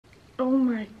Oh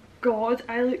my god,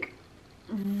 I look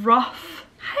rough.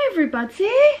 Hi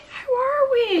everybody, how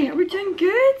are we? Are we doing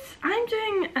good? I'm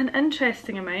doing an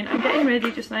interesting amount. I'm getting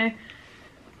ready just now.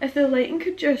 If the lighting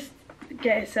could just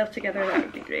get itself together, that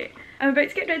would be great. I'm about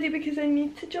to get ready because I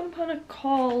need to jump on a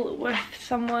call with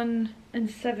someone in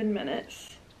 7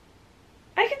 minutes.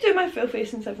 I could do my full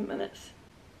face in 7 minutes.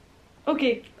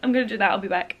 Okay, I'm gonna do that, I'll be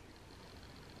back.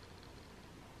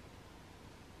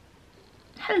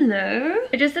 Hello.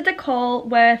 I just did a call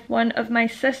with one of my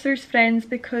sister's friends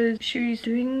because she's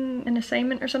doing an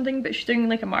assignment or something, but she's doing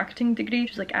like a marketing degree.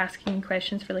 She's like asking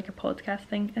questions for like a podcast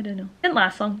thing. I don't know. Didn't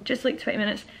last long, just like 20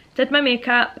 minutes. Did my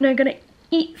makeup. Now I'm gonna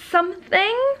eat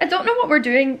something. I don't know what we're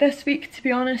doing this week, to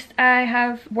be honest. I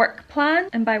have work plans,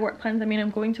 and by work plans I mean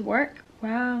I'm going to work.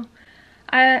 Wow.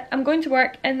 I'm going to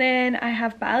work and then I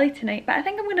have ballet tonight, but I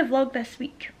think I'm gonna vlog this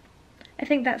week. I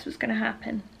think that's what's going to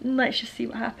happen. Let's just see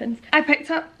what happens. I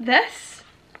picked up this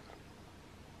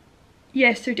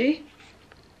yesterday.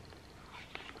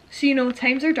 So you know,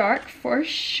 times are dark for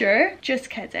sure.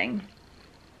 Just kidding.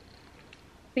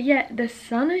 But yeah, the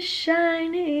sun is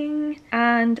shining.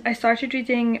 And I started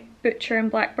reading Butcher and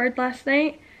Blackbird last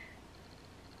night.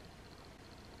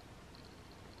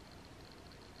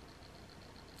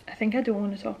 I think I don't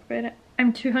want to talk about it.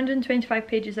 I'm 225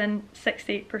 pages in,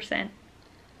 68%.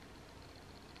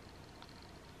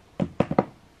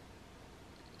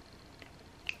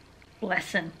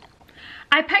 Listen,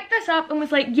 I picked this up and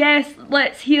was like, yes,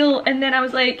 let's heal, and then I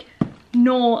was like,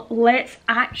 no, let's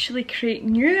actually create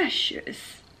new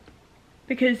issues,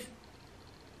 because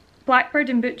Blackbird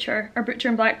and Butcher, or Butcher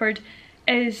and Blackbird,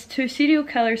 is two serial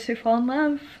killers who fall in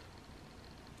love,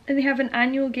 and they have an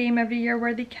annual game every year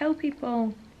where they kill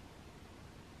people,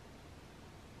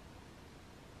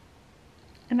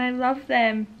 and I love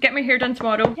them. Get my hair done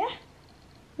tomorrow. Yeah,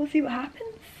 we'll see what happens.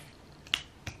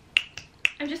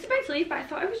 I'm just about to leave, but I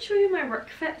thought I would show you my work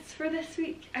fits for this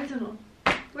week. I don't know.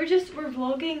 We're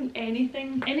vlogging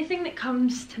anything that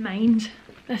comes to mind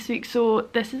this week. So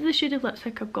this is the shade of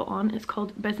lipstick I've got on. It's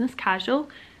called Business Casual.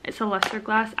 It's a Luster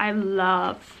Glass. I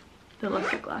love the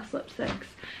Luster Glass lipsticks.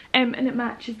 And it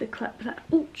matches the clip that,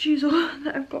 oh jeez,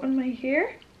 that I've got on my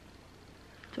hair.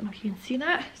 Don't know if you can see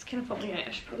that. It's kind of falling out. I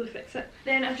should probably fix it.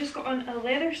 Then I've just got on a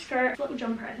leather skirt, little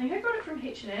jumper. I think I got it from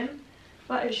H&M,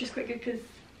 but it's just quite good because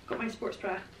got my sports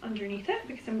bra underneath it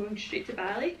because I'm going straight to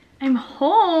ballet. I'm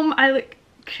home. I look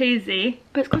crazy,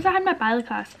 but it's because I had my ballet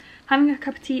class. Having a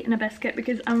cup of tea and a biscuit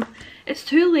because it's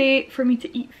too late for me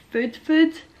to eat food,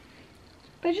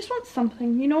 but I just want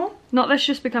something, you know? Not this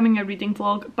just becoming a reading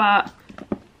vlog, but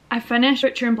I finished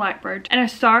Butcher and Blackbird and I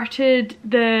started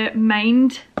the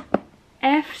Mind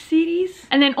F series,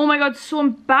 and then oh my god, so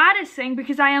embarrassing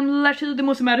because I am literally the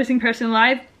most embarrassing person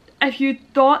alive. If you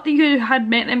thought that you had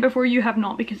met them before, you have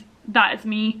not, because that is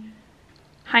me.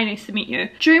 Hi, nice to meet you.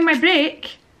 During my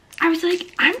break, I was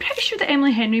like, I'm pretty sure the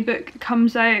Emily Henry book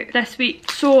comes out this week.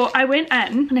 So I went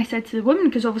in and I said to the woman,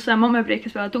 because obviously I'm on my break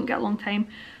as well, I don't get a long time.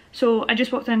 So I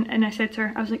just walked in and I said to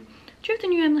her, I was like, do you have the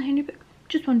new Emily Henry book?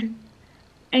 Just wondering.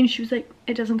 And she was like,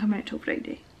 it doesn't come out till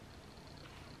Friday.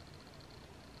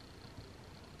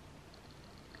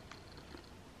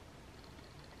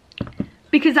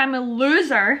 Because I'm a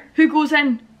loser who goes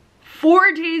in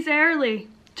 4 days early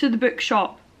to the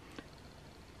bookshop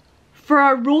for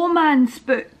a romance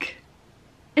book.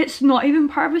 It's not even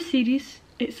part of a series.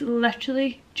 It's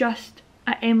literally just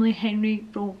an Emily Henry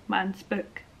romance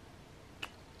book.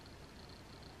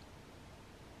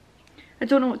 I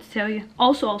don't know what to tell you.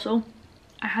 Also,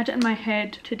 I had it in my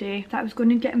head today that I was going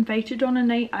to get invited on a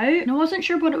night out, and I wasn't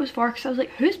sure what it was for because I was like,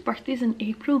 whose birthday's in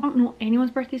April? I don't know anyone's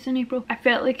birthday's in April. I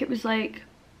felt like it was like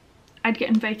I'd get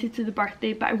invited to the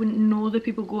birthday but I wouldn't know the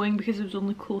people going because it was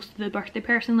only close to the birthday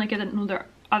person. Like I didn't know there are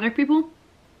other people.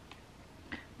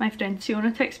 My friend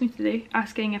Iona texted me today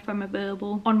asking if I'm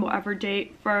available on whatever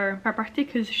date for her birthday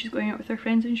because she's going out with her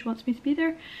friends and she wants me to be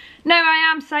there. Now I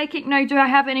am psychic. Now do I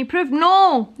have any proof?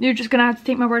 No! You're just gonna have to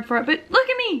take my word for it, but look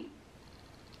at me!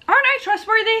 Aren't I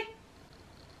trustworthy?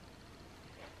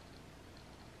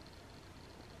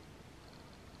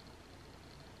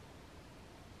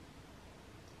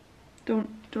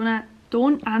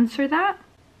 Don't answer that.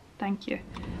 Thank you.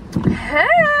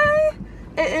 Hey!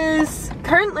 It is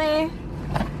currently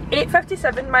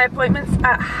 8:57. My appointment's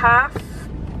at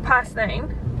 9:30.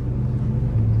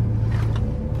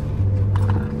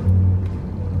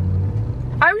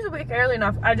 I was awake early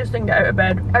enough, I just didn't get out of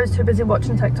bed. I was too busy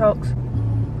watching TikToks.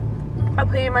 I'll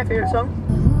play you my favourite song.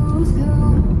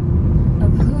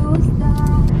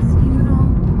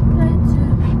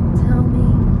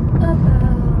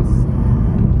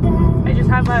 I just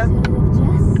have a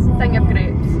thing of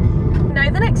grapes. Now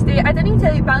the next day day. I didn't even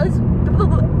tell you,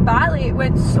 ballet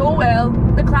went so well.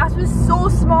 The class was so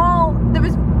small. There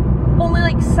was only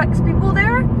like 6 people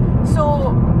there.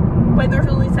 So when there's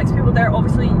only 6 people there,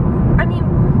 obviously, I mean,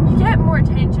 you get more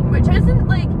attention, which isn't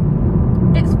like,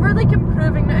 it's for like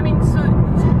improving. I mean, so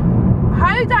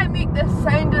how do I make this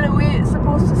sound in a way it's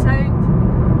supposed to sound?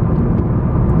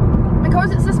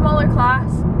 Because it's a smaller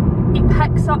class, he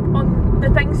picks up on the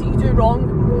things that you do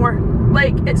wrong more.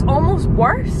 Like, it's almost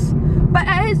worse, but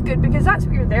it is good because that's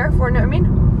what you're there for, you know what I mean?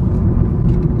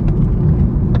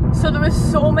 So there was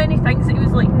so many things that he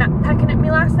was like nitpicking at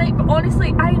me last night, but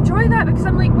honestly I enjoy that because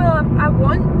I'm like, well,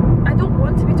 I don't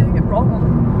want to be doing it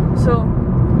wrong. So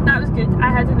that was good. I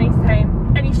had a nice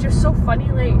time, and he's just so funny.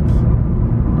 Like,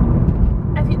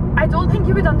 I don't think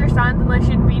you would understand unless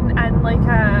you'd been in like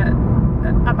a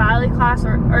ballet class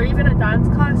or even a dance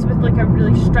class with like a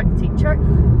really strict teacher,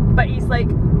 but he's like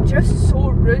just so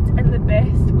rude in the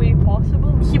best way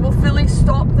possible. He will fully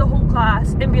stop the whole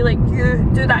class and be like, you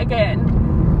do that again,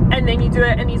 and then you do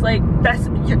it and he's like, this,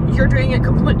 you're doing it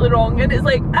completely wrong, and it's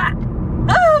like,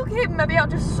 oh, okay, maybe I'll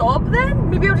just sob then,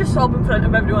 maybe I'll just sob in front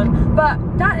of everyone, but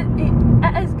that,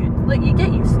 it is good, like you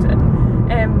get used to it.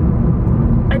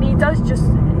 And he does just,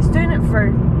 he's doing it for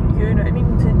you, know what I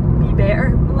mean, to be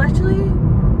better. Literally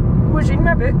was reading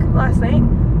my book last night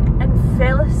and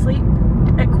fell asleep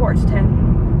at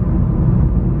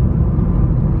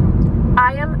 10:15.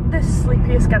 I am the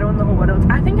sleepiest girl in the whole world.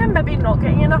 I think I'm maybe not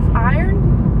getting enough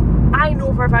iron. I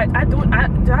know for a fact,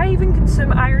 do I even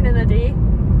consume iron in a day?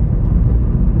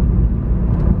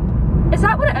 Is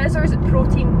that what it is, or is it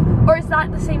protein? Or is that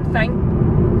the same thing?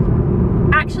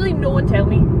 Actually, no one tell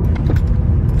me.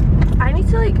 I need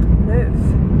to like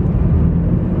move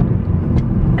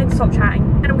and stop chatting,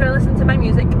 and I'm gonna listen to my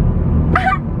music.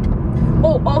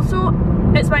 Oh, also,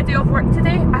 it's my day off work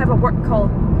today. I have a work call.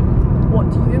 What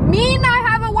do you mean I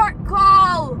have a work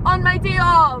call on my day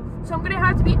off? So I'm gonna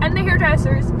have to be in the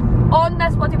hairdressers on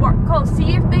this bloody work call.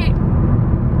 See if they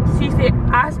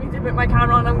ask me to put my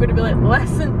camera on, I'm gonna be like,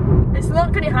 listen, it's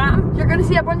not gonna happen. You're gonna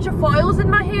see a bunch of foils in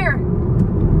my hair.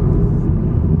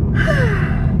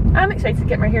 I'm excited to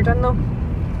get my hair done though.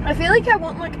 I feel like I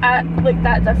won't look like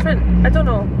that different. I don't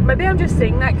know. Maybe I'm just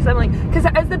saying that because I'm like, because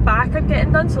it is the back I'm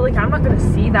getting done, so like I'm not gonna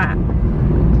see that.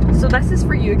 So this is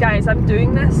for you guys. I'm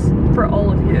doing this for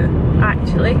all of you.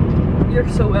 Actually, you're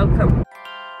so welcome.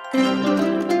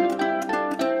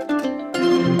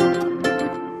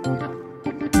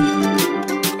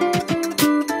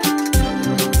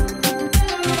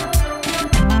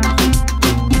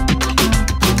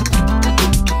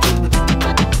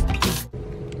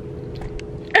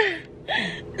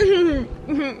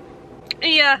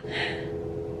 Yeah.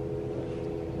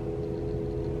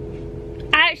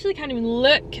 I actually can't even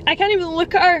look. I can't even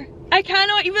look at her. I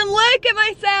cannot even look at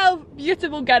myself.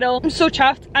 Beautiful girl. I'm so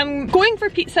chuffed. I'm going for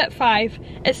pizza at 5.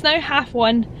 It's now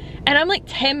 1:30 and I'm like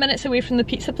 10 minutes away from the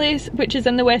pizza place, which is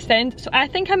in the West End. So I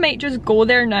think I might just go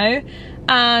there now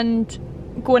and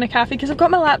go in a cafe because I've got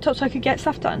my laptop so I could get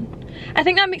stuff done. I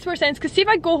think that makes more sense because see if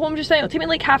I go home just now, it'll take me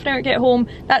like half an hour to get home.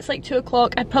 That's like 2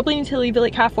 o'clock. I'd probably need to leave at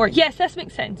like 4:30. Yes, this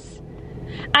makes sense.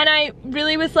 And I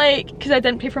really was like, because I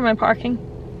didn't pay for my parking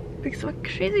because I'm a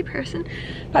crazy person,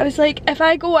 but I was like, if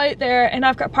I go out there and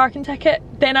I've got a parking ticket,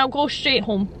 then I'll go straight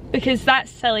home because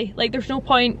that's silly. Like there's no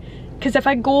point, because if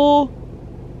I go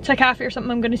to a cafe or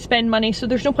something I'm going to spend money, so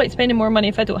there's no point spending more money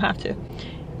if I don't have to.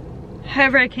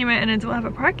 However, I came out and I don't have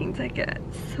a parking ticket,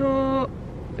 so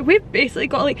we've basically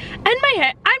got like, in my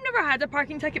head, I've never had a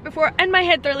parking ticket before, in my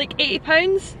head they're like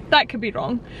 £80, that could be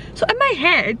wrong. So in my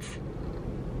head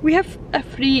we have a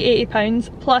free £80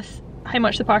 plus how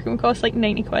much the parking would cost, like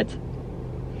 90 quid.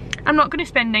 I'm not going to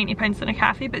spend 90 pounds in a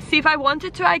cafe, but see if I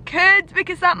wanted to I could,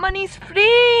 because that money's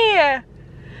free.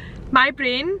 My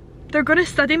brain, they're going to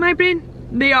study my brain.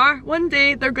 They are. One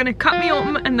day they're going to cut me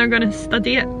open and they're going to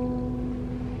study it.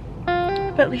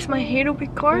 But at least my hair will be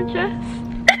gorgeous.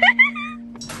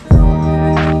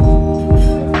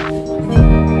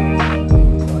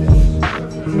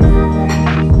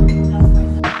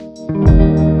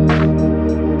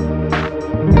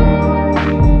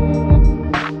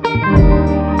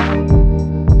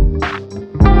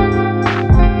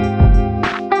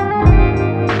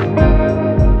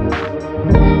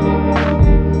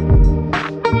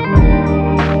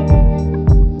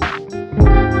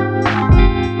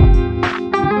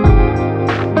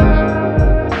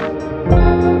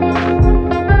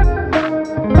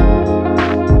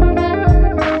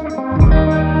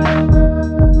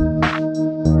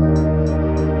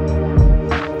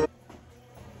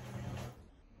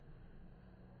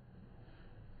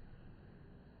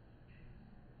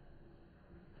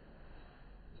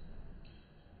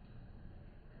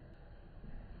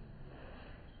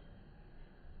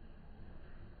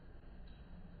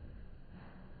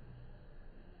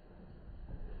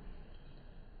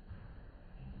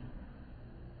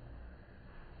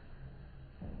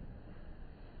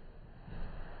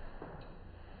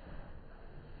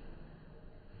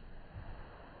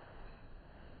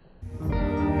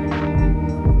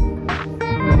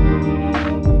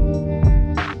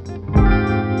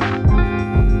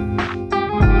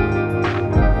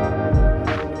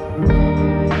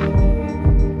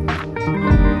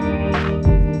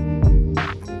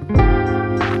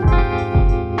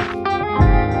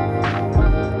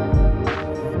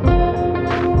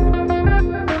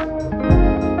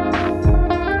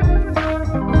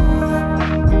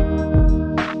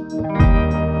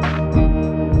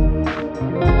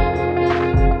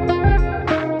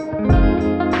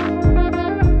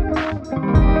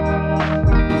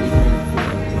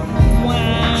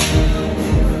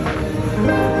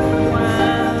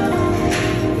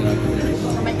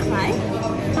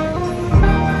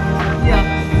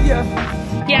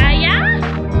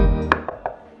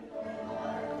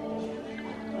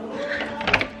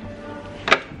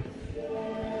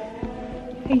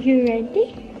 Are you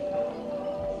ready?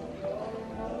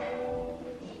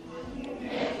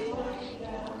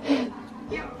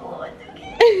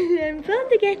 I'm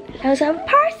blonde again. I also have a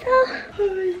parcel.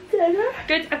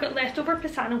 Good, I've got leftover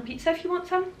Pisano pizza if you want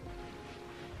some.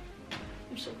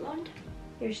 I'm so blonde.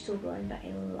 You're so blonde, but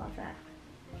I love it.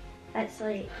 It's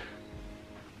like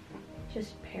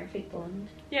just perfect blonde.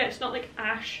 Yeah, it's not like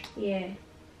ash. Yeah.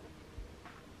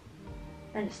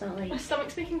 And it's not like My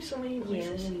stomach's making so many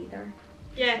noises. yellow either.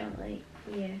 Yeah. It's not like,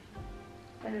 yeah.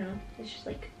 I don't know. It's just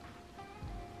like,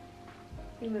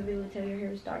 you might be able to tell your hair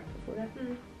was dark before that.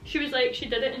 Mm. She was like, she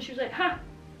did it and she was like, ha!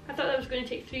 I thought that was going to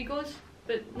take 3 goes,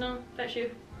 but no, that's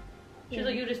you. She was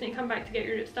like, you just need to come back to get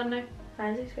your roots done now.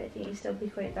 I was expecting you to still be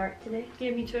quite dark today.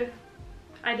 Yeah, me too.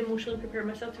 I'd emotionally prepare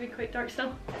myself to be quite dark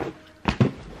still.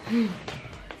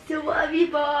 So what have you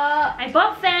bought? I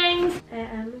bought things!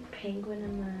 I'm a penguin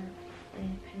and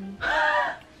a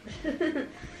penny.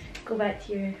 Go back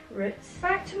to your roots.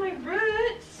 Back to my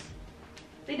roots!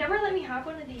 They never let me have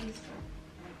one of these.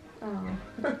 Oh,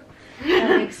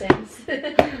 that makes sense.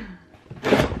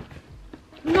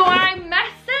 No, I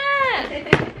miss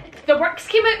it! The Works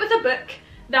came out with a book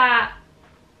that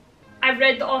I've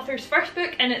read the author's first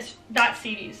book and it's that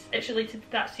series. It's related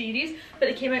to that series, but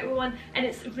they came out with one and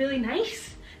it's really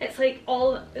nice. It's like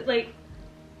all like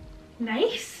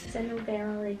nice. Is a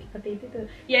novella like a baby book?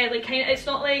 Yeah, like kind of. It's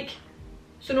not like,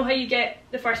 so know how you get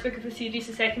the first book of the series,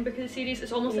 the second book of the series.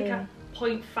 It's almost like a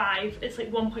 0.5. It's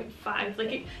like 1.5.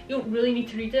 Like you don't really need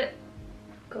to read it.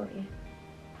 Got you.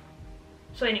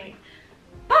 So anyway,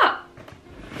 but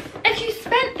if you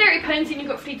spent £30 and you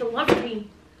got free delivery,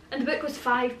 and the book was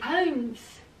 £5.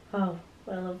 Oh,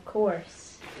 well, of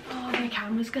course. Oh, my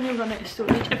camera's gonna run out of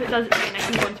storage. If it does, it's fine. I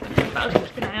can go into my thing, but I'll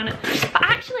keep an eye on it. But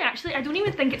actually, I don't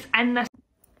even think it's in this.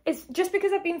 It's just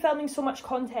because I've been filming so much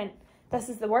content. This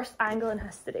is the worst angle in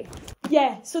history.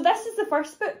 Yeah, so this is the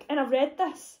first book, and I've read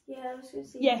this. Yeah, I was gonna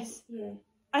say. Yes. Yeah.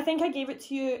 I think I gave it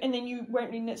to you, and then you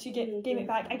weren't reading it, so you gave it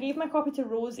back. I gave my copy to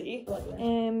Rosie.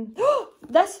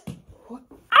 This.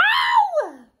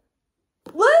 Ow!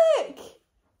 Look!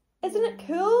 Isn't it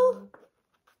cool?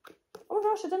 Oh my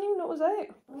gosh, I didn't even know it was out.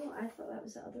 Oh, I thought that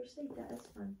was the other side. That is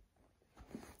fun.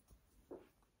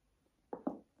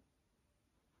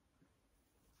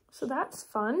 So that's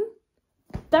fun.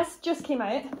 This just came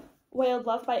out. Wild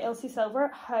Love by Elsie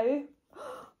Silver. How?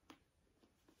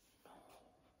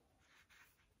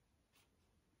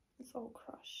 It's all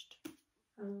crushed.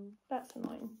 That's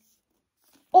annoying.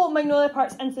 Oh, Magnolia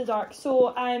Parks Into the Dark.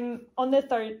 So I'm on the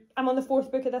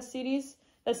 4th book of this series.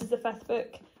 This is the 5th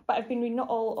book, but I've been reading it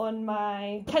all on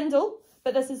my Kindle.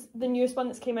 But this is the newest one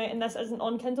that's came out, and this isn't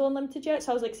on Kindle Unlimited yet.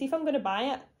 So I was like, see if I'm going to buy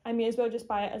it, I may as well just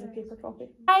buy it as a paper copy.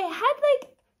 I had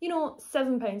like, you know,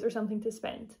 £7 or something to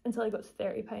spend until I got to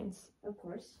 £30. Of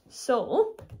course.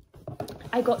 So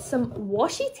I got some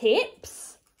washi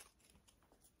tapes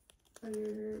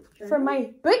for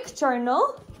my book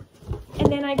journal.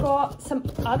 And then I got some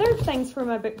other things for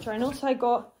my book journal. So I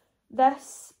got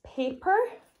this paper.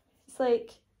 It's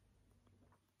like,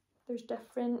 there's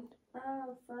different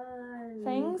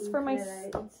things for my...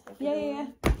 Yeah.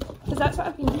 Because that's what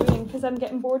I've been doing. Because I'm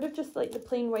getting bored of just like the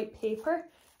plain white paper.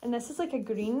 And this is like a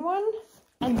green one.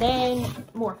 And then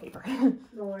more paper.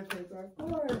 More paper.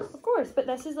 Of course. But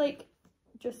this is like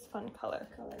just fun colour.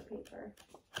 Colour paper.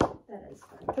 That is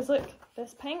fun. Because look,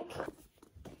 this pink.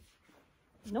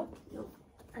 Nope. Nope.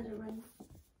 And a ring.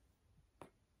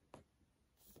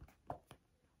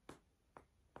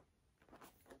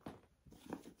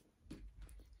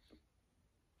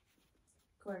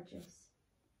 Gorgeous.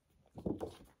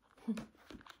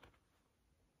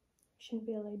 Shouldn't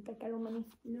be allowed bigger money.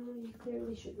 No, you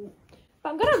clearly shouldn't. But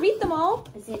I'm gonna read them all.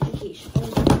 It's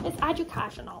educational. It's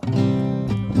educational.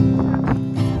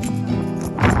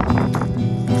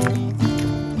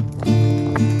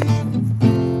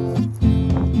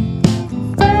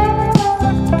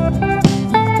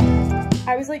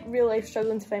 I was like real life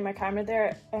struggling to find my camera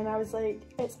there, and I was like,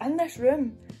 it's in this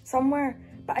room somewhere.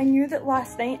 But I knew that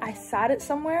last night I sat it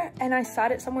somewhere, and I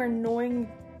sat it somewhere knowing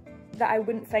that I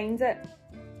wouldn't find it.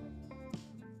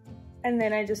 And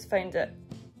then I just found it.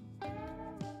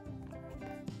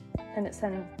 And it's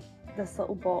in this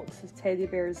little box of teddy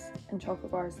bears and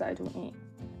chocolate bars that I don't eat,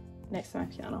 next to my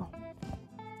piano.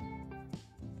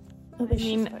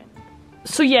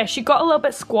 So yeah, she got a little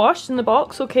bit squashed in the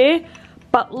box, okay?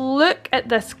 But look at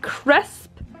this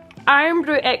crisp Iron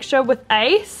Brew Extra with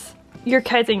ice. You're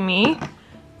kidding me.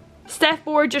 Steph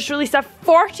Bohr just released a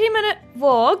 40-minute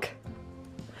vlog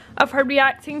of her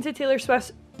reacting to Taylor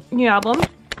Swift's new album.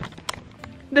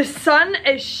 The sun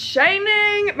is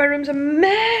shining. My room's a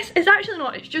mess. It's actually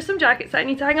not, it's just some jackets that I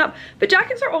need to hang up. But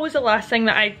jackets are always the last thing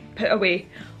that I put away,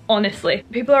 honestly.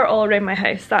 People are all around my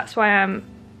house, that's why I'm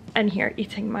in here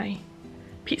eating my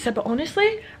pizza. But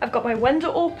honestly, I've got my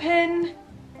window open.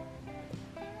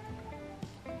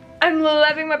 I'm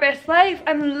living my best life.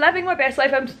 I'm living my best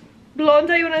life. Blonde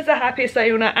Iona is the happiest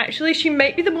Iona. Actually, she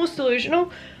might be the most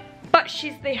delusional, but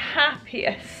she's the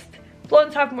happiest.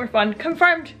 Blondes have more fun.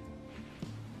 Confirmed.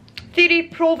 Theory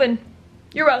proven.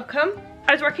 You're welcome.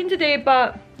 I was working today,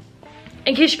 but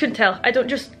in case you couldn't tell, I don't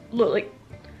just look like,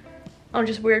 I don't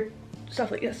just wear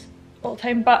stuff like this all the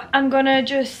time. But I'm gonna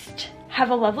just have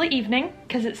a lovely evening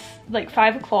because it's like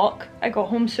 5 o'clock. I got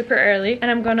home super early and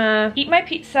I'm gonna eat my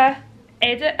pizza,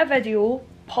 edit a video,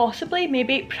 possibly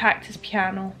maybe practice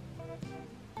piano.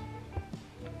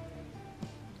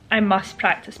 I must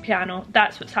practice piano,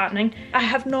 that's what's happening. I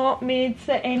have not made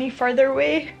it any further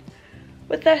way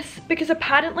with this because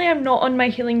apparently I'm not on my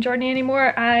healing journey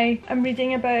anymore. I am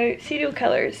reading about serial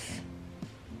killers.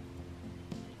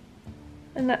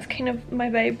 And that's kind of my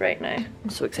vibe right now. I'm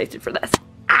so excited for this.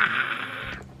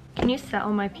 Can you sit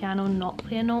on my piano and not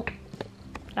play a note?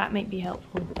 That might be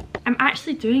helpful. I'm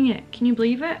actually doing it, can you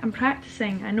believe it? I'm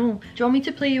practicing, I know. Do you want me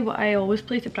to play you what I always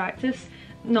play to practice?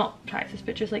 Not practice,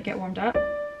 but just like get warmed up.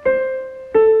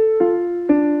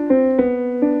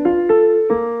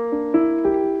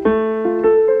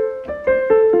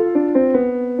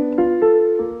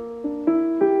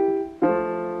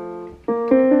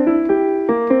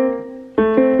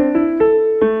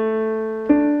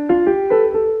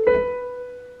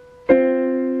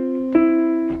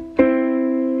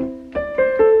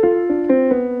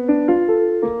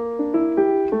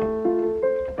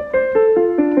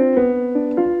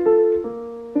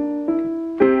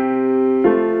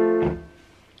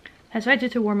 That's what I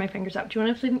did to warm my fingers up. Do you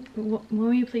want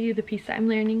to play you the piece that I'm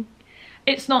learning?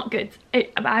 It's not good.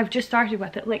 I've just started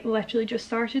with it, like literally just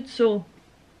started, so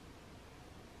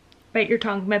bite your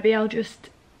tongue. Maybe I'll just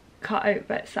cut out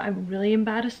bits that I'm really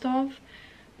embarrassed of.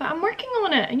 But I'm working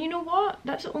on it, and you know what?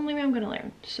 That's the only way I'm going to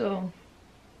learn. So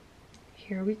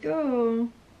here we go.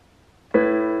 Be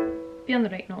on the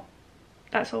right note.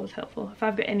 That's always helpful. If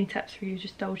I've got any tips for you,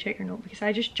 just double check your note because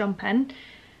I just jump in.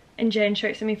 And Jen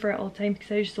shouts at me for it all the time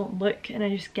because I just don't look and I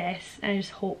just guess and I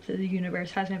just hope that the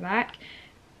universe has my back.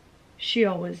 She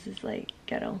always is like,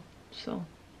 girl. So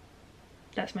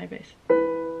that's my base.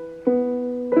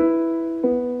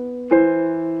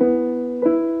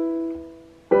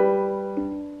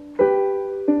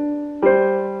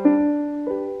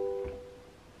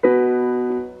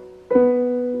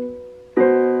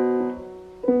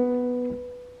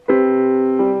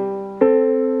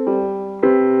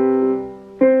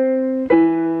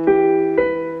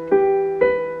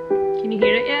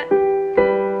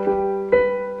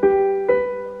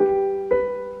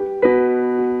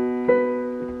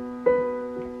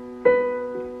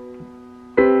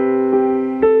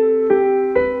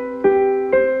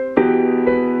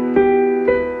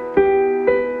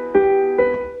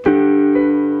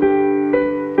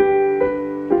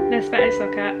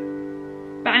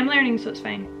 But I'm learning, so it's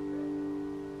fine.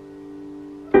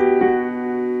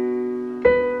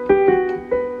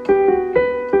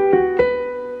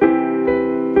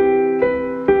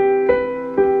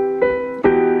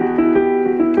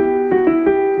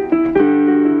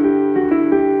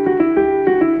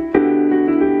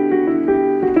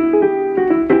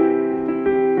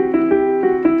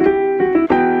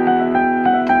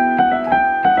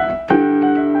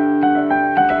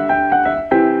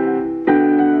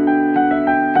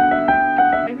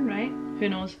 Who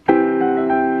knows?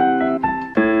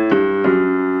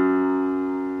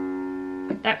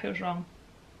 That feels wrong.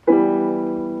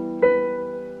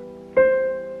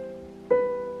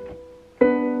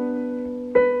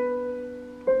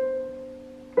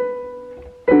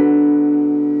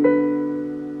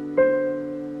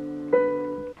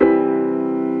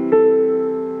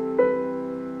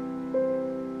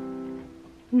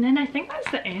 And then I think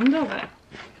that's the end of it.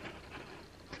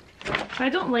 I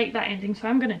don't like that ending, so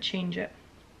I'm going to change it.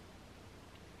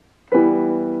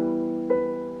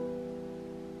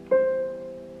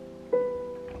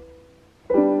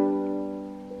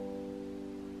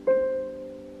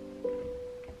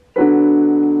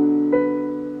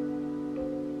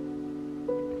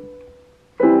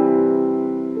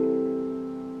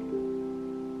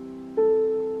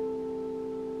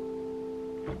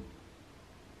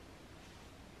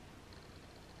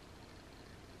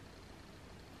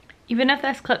 Even if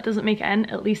this clip doesn't make it in,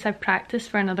 at least I've practiced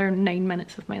for another 9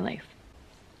 minutes of my life.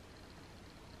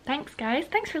 Thanks guys,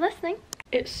 thanks for listening.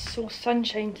 It's so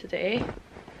sunshine today.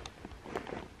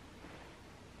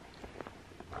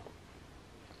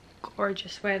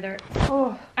 gorgeous weather.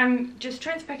 Oh, I'm just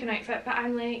trying to pick an outfit, but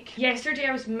I'm like, yesterday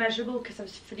I was miserable because I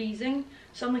was freezing,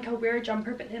 so I'm like, I'll wear a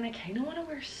jumper, but then I kind of want to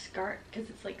wear a skirt because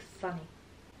it's like sunny.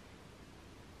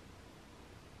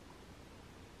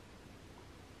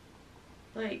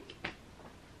 Like,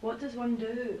 what does one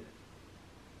do?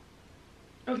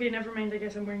 Okay, never mind, I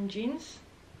guess I'm wearing jeans.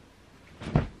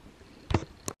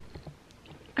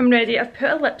 I'm ready. I've put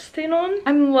a lip stain on.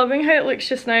 I'm loving how it looks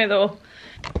just now though.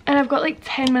 And I've got like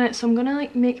 10 minutes, so I'm gonna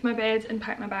like make my bed and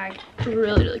pack my bag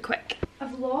really quick.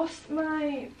 I've lost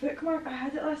my bookmark. I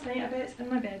had it last night. I bet it's in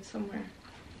my bed somewhere.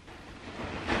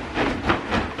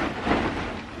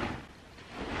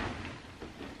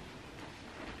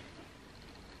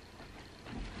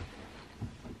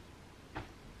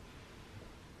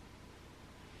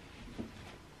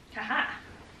 Haha.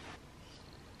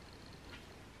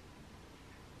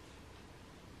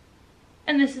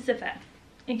 And this is the fit,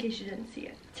 in case you didn't see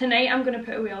it. Tonight I'm going to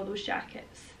put away all those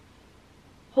jackets.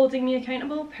 Holding me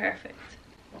accountable? Perfect.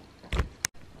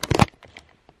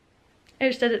 I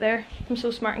just did it there. I'm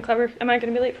so smart and clever. Am I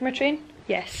going to be late for my train?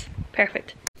 Yes.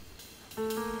 Perfect.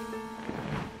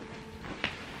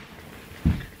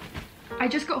 I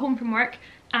just got home from work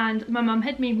and my mum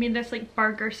had made me this like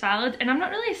burger salad, and I'm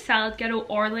not really a salad girl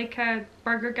or like a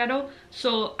burger girl,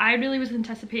 so I really was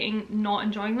anticipating not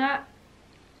enjoying that.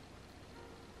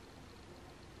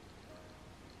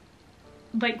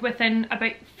 Like within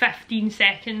about 15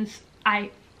 seconds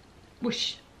I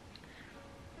was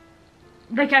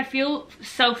like, I feel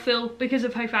self-full because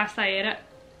of how fast I ate it.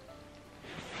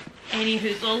 Any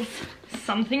hoozles,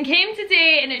 something came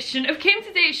today and it shouldn't have came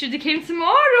today, it should have came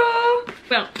tomorrow.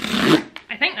 Well,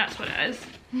 I think that's what it is.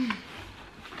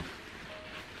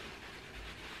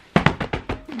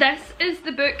 This is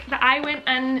the book that I went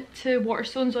in to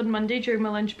Waterstones on Monday during my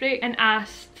lunch break and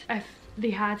asked if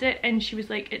they had it, and she was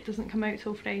like, it doesn't come out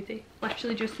till Friday.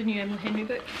 Literally just the new Emily Henry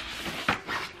book.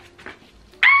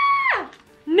 Ah!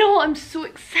 No, I'm so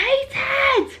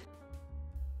excited!